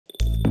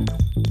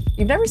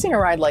You've never seen a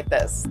ride like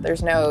this.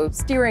 There's no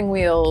steering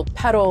wheel,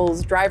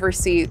 pedals, driver's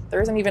seat.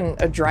 There isn't even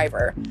a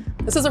driver.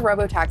 This is a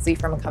robotaxi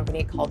from a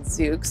company called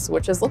Zoox,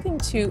 which is looking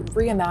to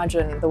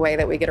reimagine the way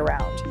that we get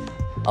around.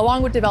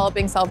 Along with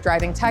developing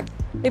self-driving tech,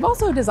 they've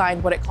also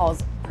designed what it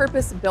calls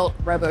purpose-built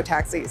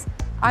robotaxis.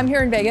 I'm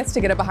here in Vegas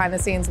to get a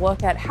behind-the-scenes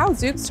look at how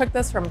Zoox took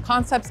this from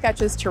concept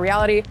sketches to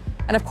reality,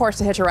 and of course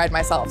to hitch a ride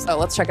myself, so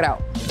let's check it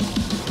out.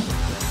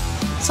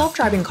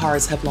 Self-driving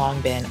cars have long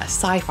been a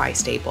sci-fi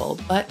staple,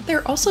 but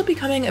they're also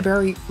becoming a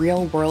very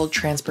real-world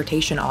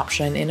transportation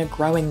option in a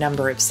growing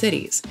number of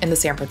cities. In the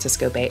San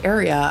Francisco Bay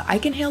Area, I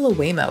can hail a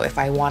Waymo if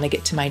I want to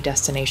get to my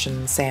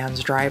destination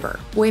sans driver.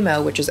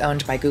 Waymo, which is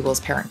owned by Google's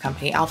parent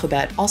company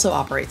Alphabet, also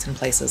operates in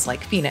places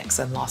like Phoenix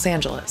and Los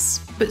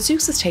Angeles. But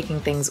Zoox is taking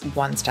things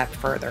one step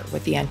further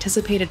with the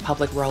anticipated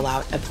public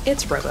rollout of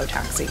its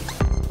robotaxi.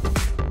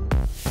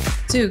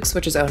 Zoox,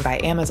 which is owned by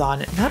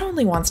Amazon, not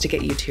only wants to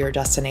get you to your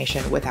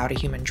destination without a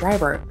human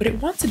driver, but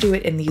it wants to do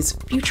it in these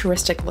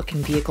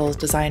futuristic-looking vehicles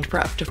designed for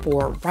up to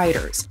 4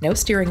 riders. No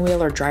steering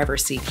wheel or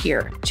driver's seat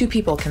here. 2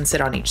 people can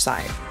sit on each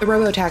side. The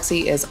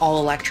robotaxi is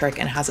all-electric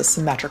and has a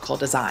symmetrical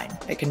design.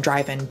 It can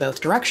drive in both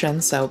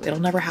directions, so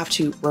it'll never have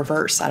to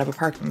reverse out of a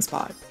parking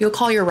spot. You'll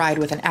call your ride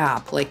with an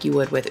app, like you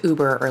would with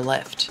Uber or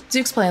Lyft.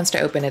 Zoox plans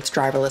to open its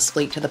driverless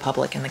fleet to the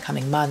public in the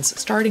coming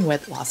months, starting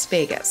with Las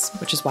Vegas,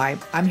 which is why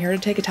I'm here to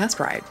take a test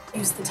ride.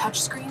 Use the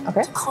touchscreen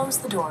to close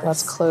the doors.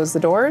 Let's close the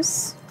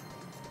doors.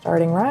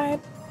 Starting ride.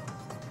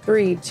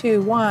 3,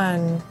 2,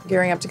 1.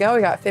 Gearing up to go.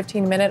 We got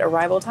 15-minute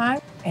arrival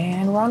time,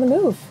 and we're on the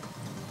move.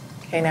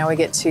 Okay, now we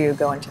get to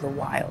go into the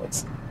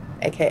wilds,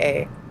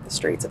 aka the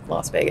streets of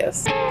Las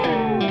Vegas.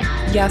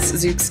 Yes,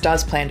 Zoox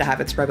does plan to have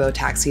its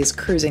robotaxis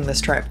cruising the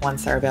Strip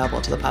once they're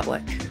available to the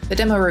public. The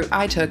demo route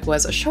I took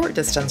was a short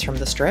distance from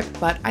the Strip,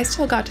 but I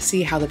still got to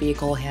see how the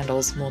vehicle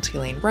handles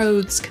multi-lane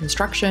roads,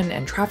 construction,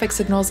 and traffic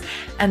signals,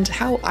 and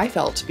how I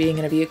felt being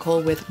in a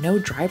vehicle with no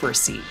driver's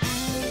seat.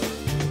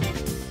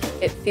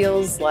 It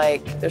feels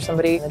like there's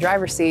somebody in the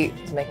driver's seat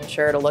who's making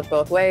sure to look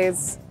both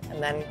ways,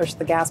 and then push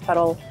the gas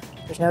pedal.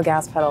 There's no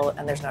gas pedal,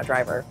 and there's no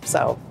driver,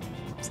 so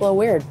it's a little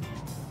weird.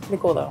 Pretty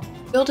cool though.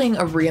 Building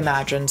a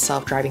reimagined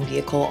self-driving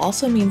vehicle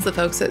also means the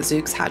folks at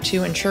Zoox had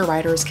to ensure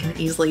riders can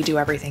easily do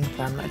everything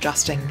from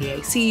adjusting the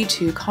AC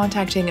to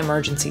contacting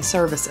emergency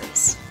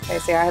services. Okay,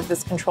 so I have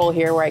this control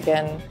here where I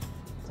can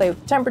play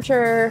with the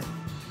temperature,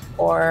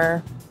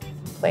 or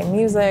play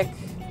music,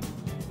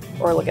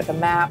 or look at the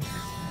map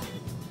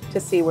to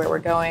see where we're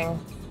going.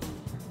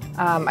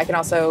 I can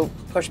also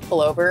push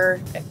pull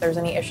over if there's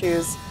any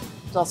issues.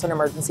 There's also an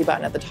emergency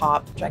button at the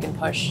top, which I can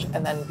push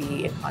and then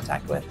be in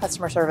contact with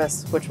customer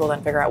service, which will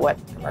then figure out what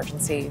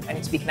emergency I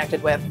need to be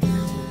connected with.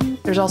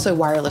 There's also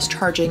wireless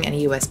charging and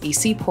a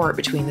USB-C port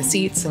between the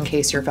seats in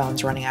case your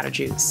phone's running out of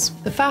juice.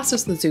 The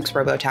fastest the Zoox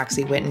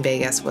robotaxi went in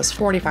Vegas was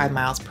 45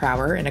 miles per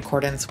hour in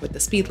accordance with the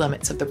speed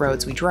limits of the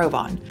roads we drove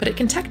on, but it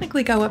can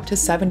technically go up to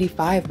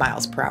 75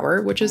 miles per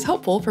hour, which is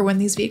helpful for when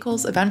these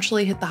vehicles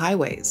eventually hit the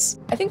highways.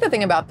 I think the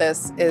thing about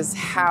this is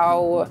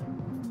how,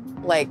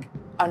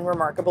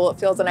 unremarkable it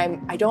feels, and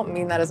I don't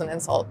mean that as an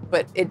insult,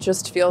 but it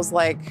just feels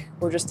like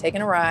we're just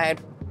taking a ride.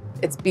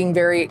 It's being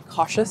very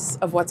cautious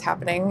of what's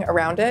happening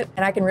around it,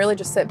 and I can really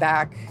just sit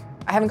back.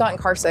 I haven't gotten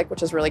car sick,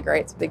 which is really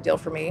great. It's a big deal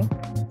for me.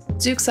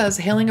 Zoox says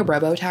hailing a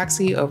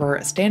robotaxi over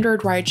a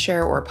standard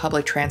rideshare or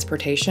public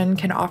transportation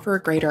can offer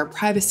greater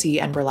privacy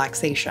and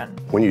relaxation.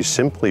 When you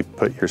simply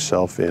put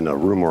yourself in a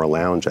room or a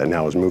lounge and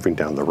now is moving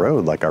down the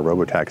road like our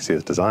robotaxi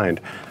is designed,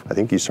 I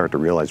think you start to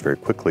realize very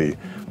quickly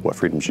what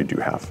freedoms you do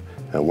have.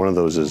 And one of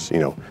those is,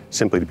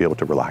 simply to be able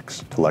to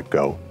relax, to let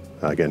go.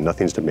 Again,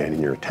 nothing's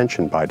demanding your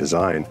attention by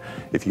design.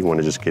 If you want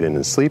to just get in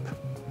and sleep,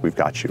 we've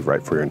got you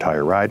right for your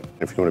entire ride.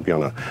 If you want to be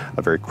on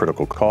a very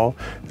critical call,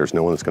 there's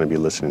no one that's going to be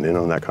listening in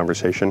on that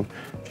conversation.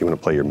 If you want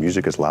to play your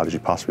music as loud as you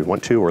possibly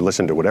want to, or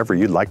listen to whatever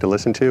you'd like to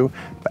listen to,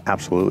 but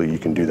absolutely you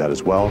can do that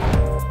as well.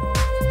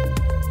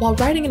 While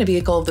riding in a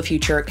vehicle of the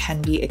future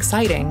can be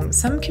exciting,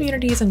 some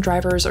communities and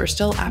drivers are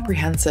still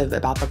apprehensive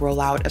about the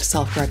rollout of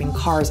self-driving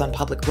cars on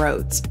public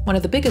roads. One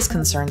of the biggest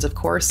concerns, of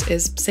course,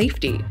 is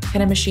safety.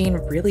 Can a machine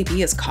really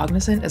be as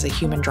cognizant as a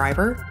human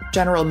driver?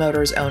 General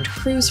Motors' owned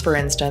Cruise, for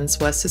instance,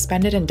 was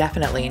suspended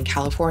indefinitely in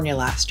California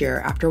last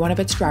year after one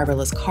of its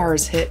driverless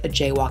cars hit a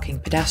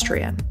jaywalking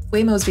pedestrian.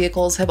 Waymo's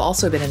vehicles have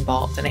also been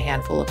involved in a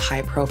handful of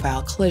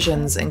high-profile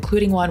collisions,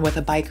 including one with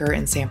a biker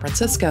in San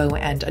Francisco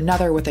and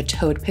another with a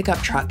towed pickup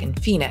truck in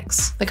Phoenix.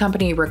 The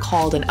company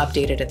recalled and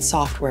updated its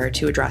software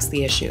to address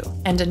the issue.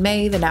 And in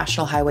May, the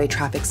National Highway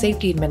Traffic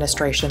Safety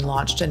Administration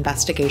launched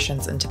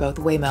investigations into both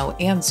Waymo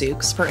and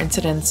Zoox for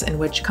incidents in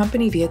which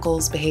company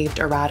vehicles behaved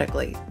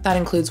erratically. That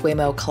includes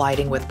Waymo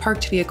colliding with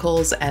parked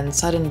vehicles and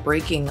sudden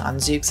braking on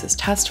Zoox's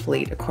test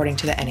fleet, according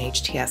to the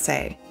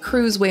NHTSA.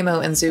 Cruise,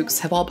 Waymo, and Zoox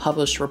have all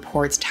published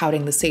reports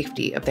touting the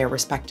safety of their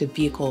respective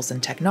vehicles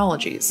and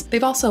technologies.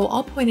 They've also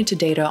all pointed to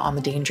data on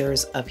the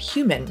dangers of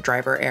human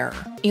driver error.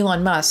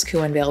 Elon Musk,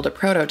 who unveiled a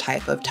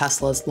prototype of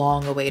Tesla's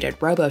long-awaited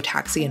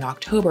robotaxi in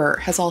October,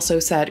 has also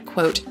said,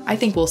 quote, "I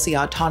think we'll see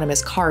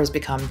autonomous cars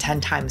become 10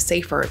 times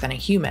safer than a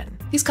human."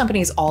 These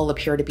companies all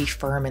appear to be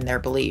firm in their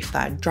belief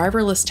that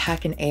driverless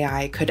tech and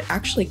AI could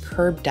actually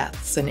curb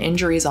deaths and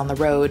injuries on the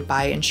road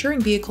by ensuring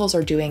vehicles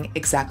are doing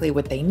exactly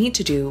what they need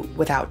to do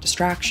without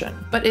distraction.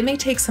 But it may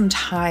take some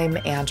time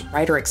and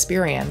rider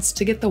experience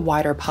to get the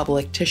wider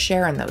public to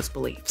share in those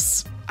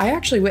beliefs. I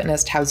actually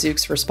witnessed how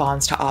Zoox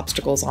responds to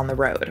obstacles on the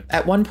road.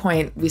 At one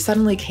point, we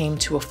suddenly came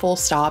to a full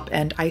stop,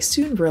 and I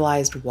soon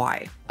realized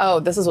why. Oh,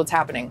 this is what's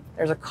happening.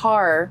 There's a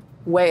car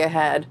way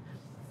ahead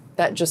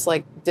that just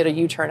like did a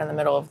U-turn in the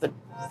middle of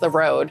the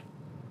road.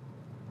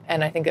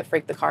 And I think it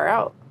freaked the car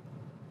out.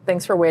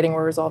 Thanks for waiting,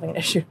 we're resolving an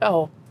issue.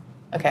 Oh,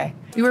 okay.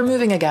 We were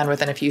moving again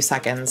within a few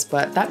seconds,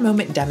 but that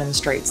moment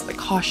demonstrates the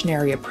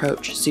cautionary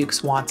approach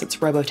Zoox wants its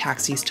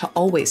robotaxis to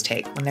always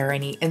take when there are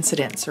any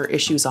incidents or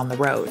issues on the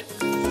road.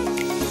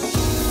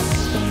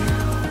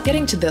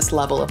 Getting to this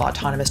level of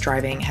autonomous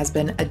driving has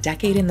been a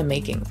decade in the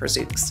making for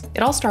Zoox.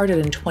 It all started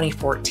in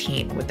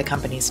 2014 with the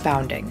company's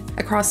founding.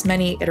 Across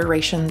many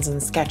iterations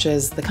and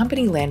sketches, the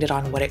company landed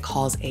on what it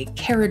calls a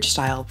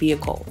carriage-style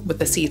vehicle, with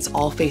the seats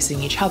all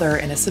facing each other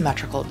in a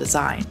symmetrical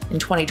design. In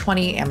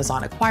 2020,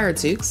 Amazon acquired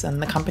Zoox,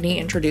 and the company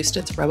introduced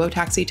its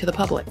robotaxi to the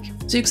public.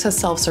 Zoox has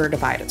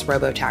self-certified its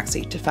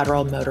robotaxi to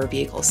federal motor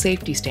vehicle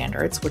safety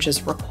standards, which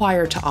is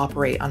required to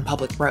operate on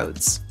public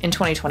roads. In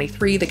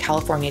 2023, the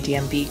California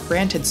DMV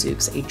granted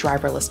Zoox a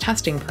driverless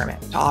testing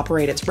permit to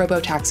operate its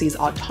robotaxis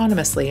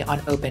autonomously on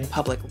open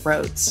public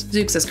roads.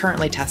 Zoox is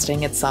currently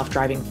testing its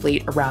self-driving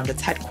fleet around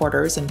its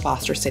headquarters in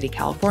Foster City,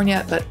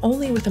 California, but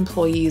only with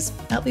employees,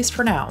 at least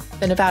for now.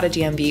 The Nevada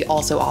DMV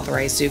also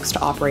authorized Zoox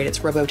to operate its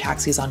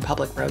robotaxis on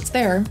public roads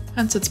there,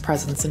 hence its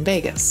presence in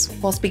Vegas.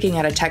 While speaking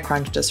at a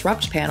TechCrunch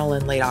Disrupt panel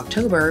in late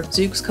October,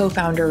 Zoox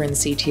co-founder and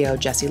CTO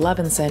Jesse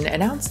Levinson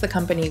announced the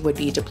company would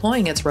be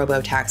deploying its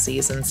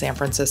robotaxis in San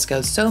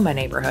Francisco's Soma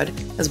neighborhood,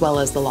 as well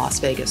as the Las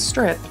Vegas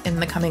Strip, in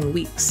the coming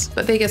weeks,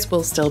 but Vegas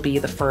will still be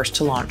the first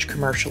to launch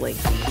commercially.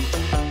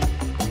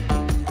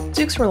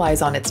 Zoox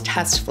relies on its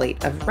test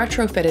fleet of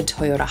retrofitted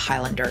Toyota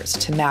Highlanders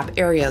to map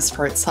areas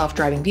for its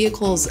self-driving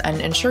vehicles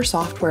and ensure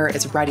software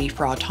is ready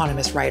for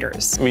autonomous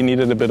riders. We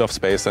needed a bit of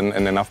space and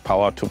enough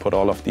power to put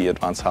all of the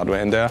advanced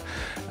hardware in there.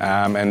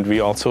 And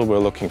we also were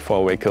looking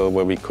for a vehicle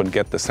where we could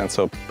get the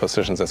sensor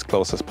positions as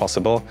close as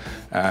possible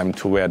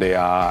to where they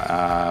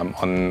are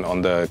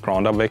on the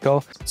ground-up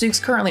vehicle.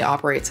 Zoox currently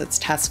operates its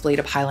test fleet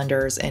of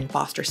Highlanders in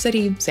Foster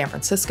City, San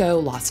Francisco,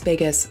 Las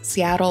Vegas,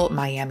 Seattle,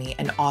 Miami,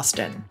 and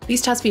Austin.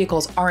 These test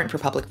vehicles aren't for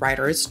public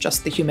riders,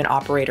 just the human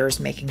operators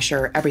making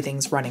sure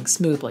everything's running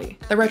smoothly.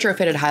 The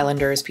retrofitted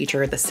Highlanders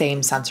feature the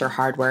same sensor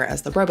hardware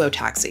as the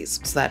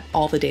robotaxis, so that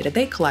all the data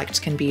they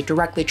collect can be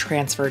directly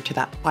transferred to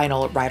that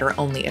final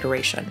rider-only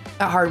iteration.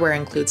 That hardware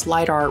includes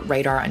LiDAR,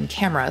 radar, and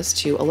cameras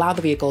to allow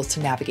the vehicles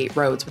to navigate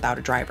roads without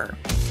a driver.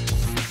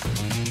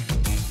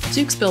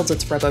 Zoox builds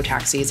its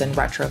robotaxis and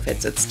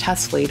retrofits its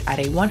test fleet at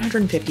a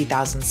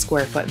 150,000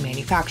 square foot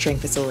manufacturing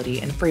facility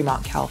in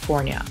Fremont,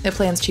 California. It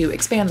plans to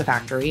expand the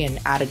factory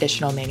and add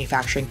additional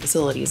manufacturing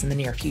facilities in the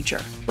near future.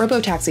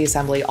 Robotaxi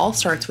assembly all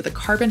starts with a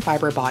carbon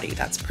fiber body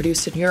that's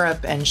produced in Europe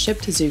and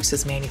shipped to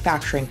Zoox's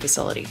manufacturing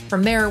facility.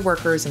 From there,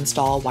 workers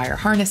install wire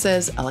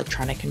harnesses,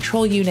 electronic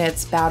control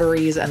units,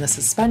 batteries, and the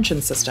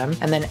suspension system,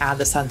 and then add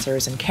the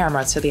sensors and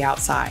cameras to the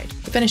outside.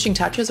 The finishing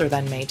touches are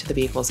then made to the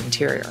vehicle's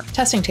interior.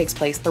 Testing takes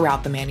place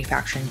throughout the manufacturing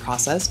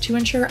process to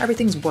ensure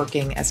everything's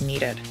working as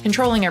needed.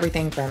 Controlling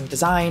everything from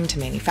design to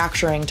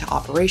manufacturing to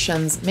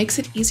operations makes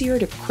it easier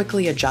to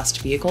quickly adjust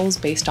vehicles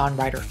based on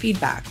rider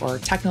feedback or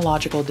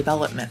technological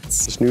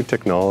developments. This new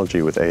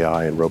technology with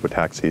AI and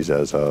robotaxis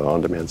as an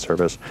on-demand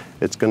service,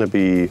 it's going to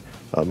be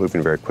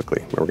moving very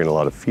quickly. We're getting a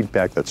lot of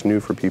feedback that's new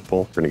for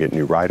people. We're going to get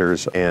new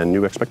riders and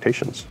new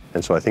expectations.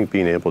 And so I think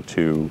being able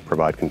to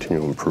provide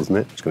continual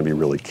improvement is going to be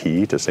really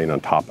key to staying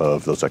on top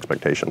of those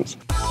expectations.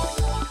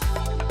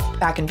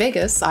 Back in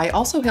Vegas, I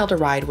also hailed a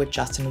ride with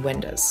Justin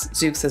Windes,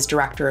 Zoox's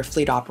director of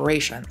fleet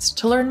operations,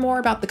 to learn more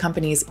about the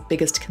company's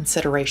biggest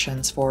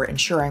considerations for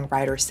ensuring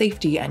rider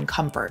safety and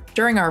comfort.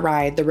 During our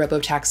ride, the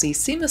robotaxi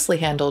seamlessly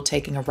handled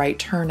taking a right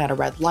turn at a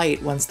red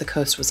light once the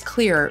coast was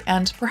clear,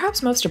 and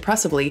perhaps most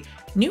impressively,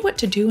 knew what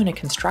to do in a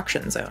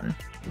construction zone.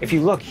 If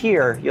you look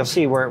here, you'll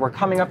see we're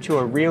coming up to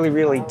a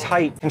really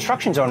tight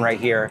construction zone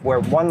right here, where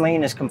one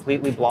lane is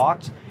completely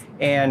blocked,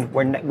 and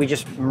we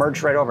just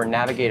merged right over,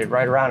 navigated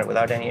right around it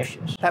without any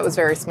issues. That was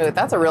very smooth.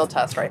 That's a real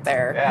test right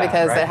there, yeah,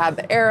 because right? It had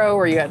the arrow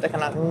where you had to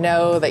kind of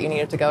know that you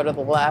needed to go to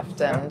the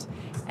left, and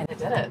it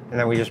did it. And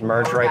then we just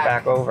merged right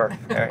back over,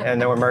 and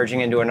then we're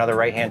merging into another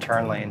right-hand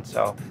turn lane.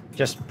 So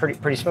just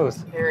pretty smooth.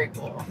 Very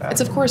cool.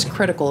 It's of course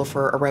critical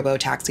for a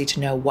robotaxi to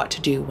know what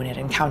to do when it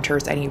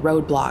encounters any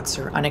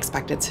roadblocks or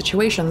unexpected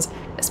situations,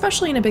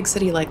 especially in a big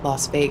city like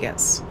Las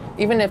Vegas.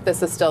 Even if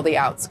this is still the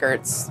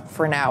outskirts,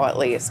 for now at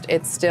least,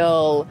 it's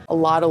still a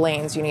lot of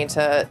lanes you need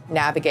to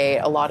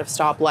navigate, a lot of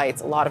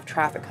stoplights, a lot of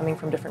traffic coming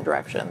from different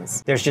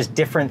directions. There's just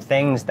different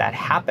things that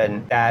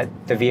happen that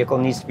the vehicle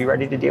needs to be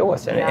ready to deal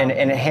with, and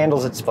it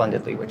handles it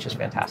splendidly, which is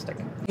fantastic.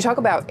 You talk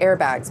about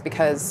airbags,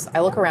 because I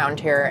look around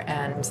here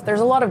and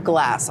there's a lot of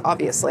glass,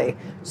 obviously.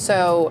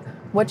 So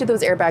What do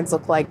those airbags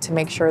look like to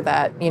make sure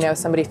that,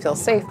 somebody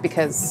feels safe?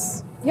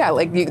 Because yeah,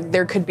 like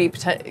there could be,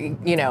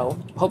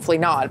 hopefully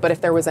not, but if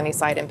there was any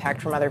side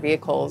impact from other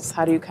vehicles,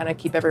 how do you kind of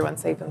keep everyone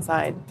safe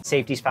inside?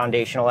 Safety's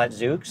foundational at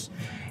Zoox,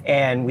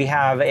 and we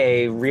have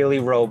a really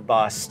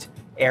robust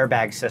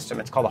airbag system.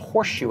 It's called a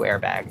horseshoe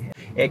airbag.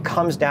 It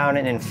comes down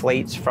and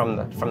inflates from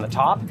the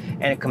top,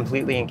 and it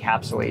completely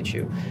encapsulates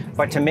you.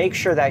 But to make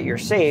sure that you're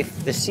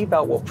safe, the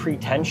seatbelt will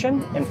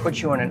pre-tension and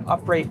put you in an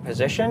upright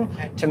position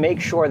to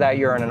make sure that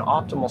you're in an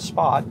optimal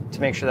spot,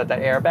 to make sure that that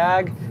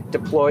airbag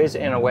deploys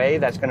in a way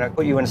that's going to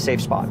put you in a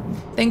safe spot.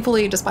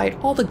 Thankfully, despite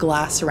all the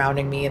glass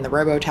surrounding me in the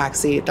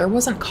Robotaxi, there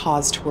wasn't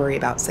cause to worry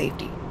about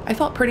safety. I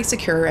felt pretty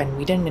secure and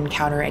we didn't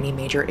encounter any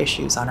major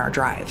issues on our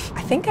drive.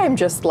 I think I'm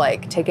just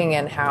like taking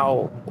in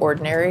how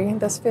ordinary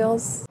this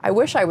feels. I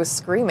wish I was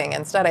screaming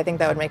instead. I think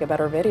that would make a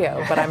better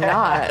video, but I'm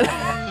not.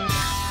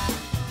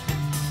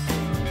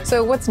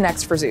 So what's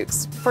next for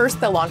Zoox?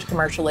 First, they'll launch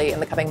commercially in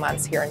the coming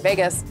months here in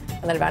Vegas,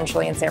 and then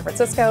eventually in San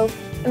Francisco.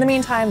 In the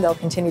meantime, they'll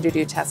continue to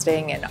do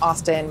testing in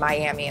Austin,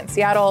 Miami, and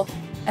Seattle,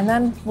 and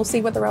then we'll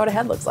see what the road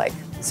ahead looks like.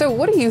 So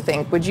what do you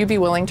think? Would you be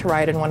willing to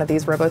ride in one of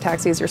these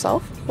robotaxis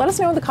yourself? Let us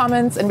know in the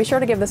comments, and be sure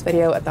to give this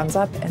video a thumbs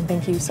up, and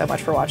thank you so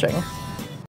much for watching.